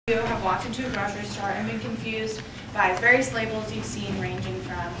You have walked into a grocery store and been confused by various labels you've seen ranging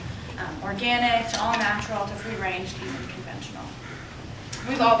from organic to all natural to free range to even conventional.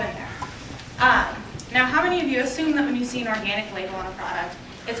 We've all been there. Now, how many of you assume that when you see an organic label on a product,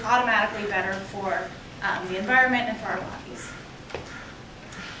 it's automatically better for the environment and for our bodies?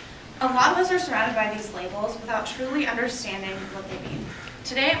 A lot of us are surrounded by these labels without truly understanding what they mean.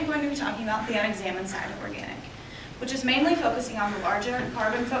 Today I'm going to be talking about the unexamined side of organic, which is mainly focusing on the larger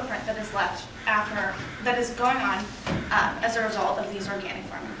carbon footprint that is left that is going on as a result of these organic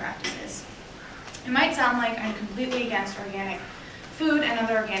farming practices. It might sound like I'm completely against organic food and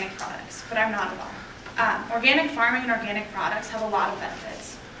other organic products, but I'm not at all. Organic farming and organic products have a lot of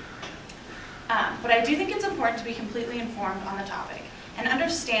benefits. But I do think it's important to be completely informed on the topic and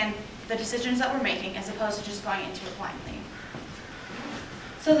understand the decisions that we're making as opposed to just going into it blindly.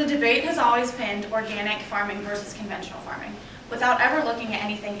 So the debate has always pinned organic farming versus conventional farming, without ever looking at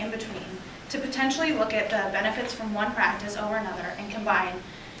anything in between, to potentially look at the benefits from one practice over another and combine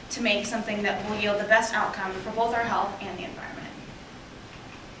to make something that will yield the best outcome for both our health and the environment.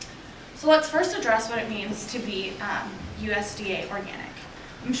 So let's first address what it means to be USDA organic.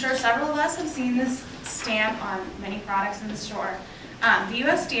 I'm sure several of us have seen this stamp on many products in the store. The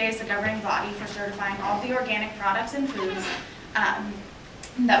USDA is the governing body for certifying all of the organic products and foods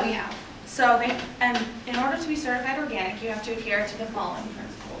that we have. So and in order to be certified organic, you have to adhere to the following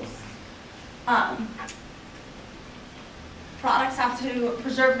principles. Products have to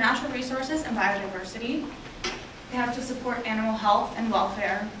preserve natural resources and biodiversity. They have to support animal health and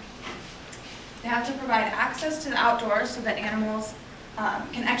welfare. They have to provide access to the outdoors so that animals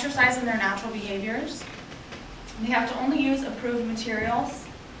can exercise in their natural behaviors. They have to only use approved materials.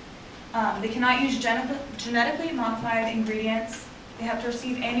 They cannot use genetically modified ingredients. They have to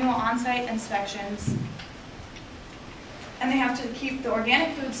receive annual on-site inspections. And they have to keep the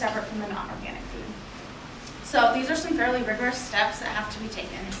organic food separate from the non-organic food. So these are some fairly rigorous steps that have to be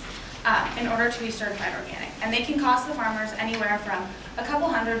taken in order to be certified organic. And they can cost the farmers anywhere from a couple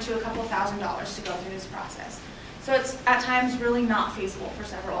 $100 to a couple $1,000s to go through this process. So it's at times really not feasible for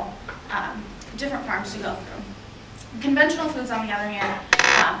several different farms to go through. Conventional foods, on the other hand,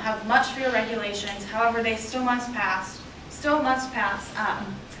 have much fewer regulations. However, they still must pass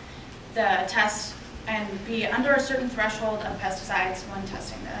the test and be under a certain threshold of pesticides when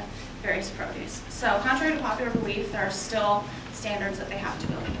testing the various produce. So contrary to popular belief, there are still standards that they have to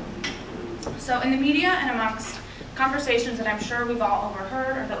go through. So in the media and amongst conversations that I'm sure we've all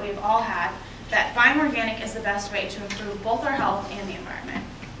overheard or that we've all had, that buying organic is the best way to improve both our health and the environment.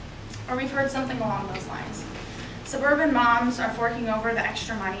 Or we've heard something along those lines. Suburban moms are forking over the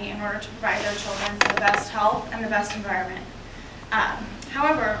extra money in order to provide their children the best health and the best environment.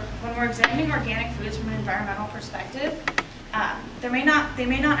 However, when we're examining organic foods from an environmental perspective, they may not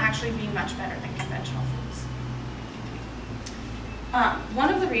actually be much better than conventional foods.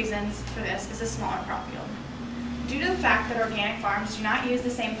 One of the reasons for this is a smaller crop yield. Due to the fact that organic farms do not use the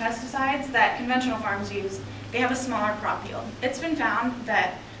same pesticides that conventional farms use, they have a smaller crop yield. It's been found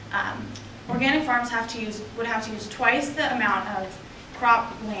that organic farms would have to use twice the amount of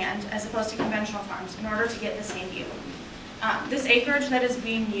crop land as opposed to conventional farms in order to get the same yield. This acreage that is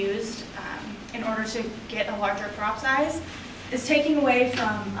being used in order to get a larger crop size is taking away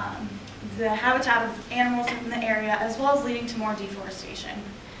from the habitat of animals in the area, as well as leading to more deforestation,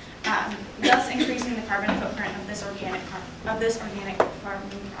 thus increasing the carbon footprint of this organic farming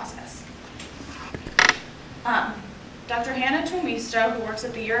process. Dr. Hannah Tuomisto, who works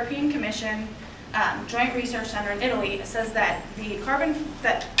at the European Commission Joint Research Center in Italy, says that the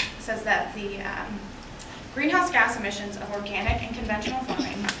greenhouse gas emissions of organic and conventional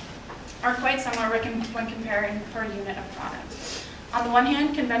farming are quite similar when comparing per unit of product. On the one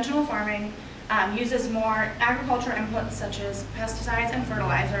hand, conventional farming uses more agricultural inputs such as pesticides and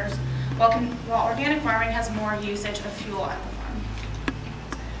fertilizers, while organic farming has more usage of fuel at the farm.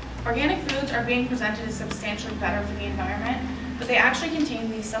 Organic foods are being presented as substantially better for the environment, but they actually contain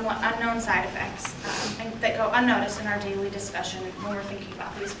these somewhat unknown side effects that go unnoticed in our daily discussion when we're thinking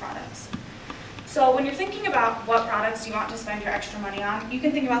about these products. So when you're thinking about what products you want to spend your extra money on, you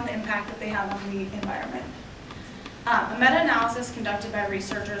can think about the impact that they have on the environment. A meta-analysis conducted by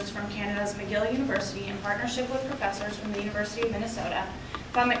researchers from Canada's McGill University in partnership with professors from the University of Minnesota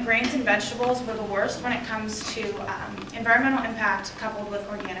found that grains and vegetables were the worst when it comes to environmental impact coupled with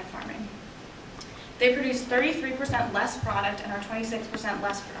organic farming. They produce 33% less product and are 26%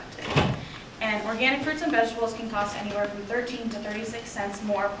 less productive. And organic fruits and vegetables can cost anywhere from 13 to 36 cents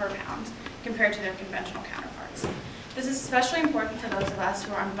more per pound compared to their conventional counterparts. This is especially important for those of us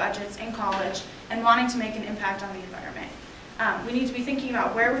who are on budgets in college and wanting to make an impact on the environment. we need to be thinking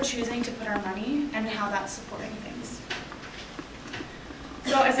about where we're choosing to put our money and how that's supporting things.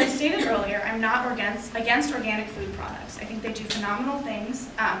 So as I stated earlier, I'm not against organic food products. I think they do phenomenal things,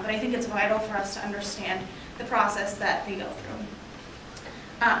 but I think it's vital for us to understand the process that they go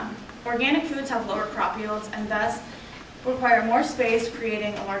through. Organic foods have lower crop yields and thus require more space,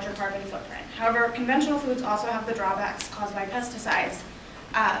 creating a larger carbon footprint. However, conventional foods also have the drawbacks caused by pesticides,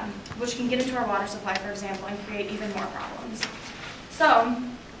 which can get into our water supply, for example, and create even more problems. So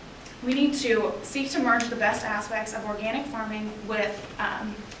we need to seek to merge the best aspects of organic farming with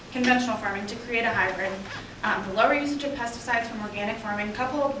conventional farming to create a hybrid. The lower usage of pesticides from organic farming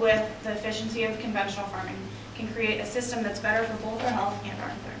coupled with the efficiency of conventional farming can create a system that's better for both our health and our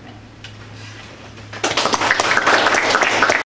environment.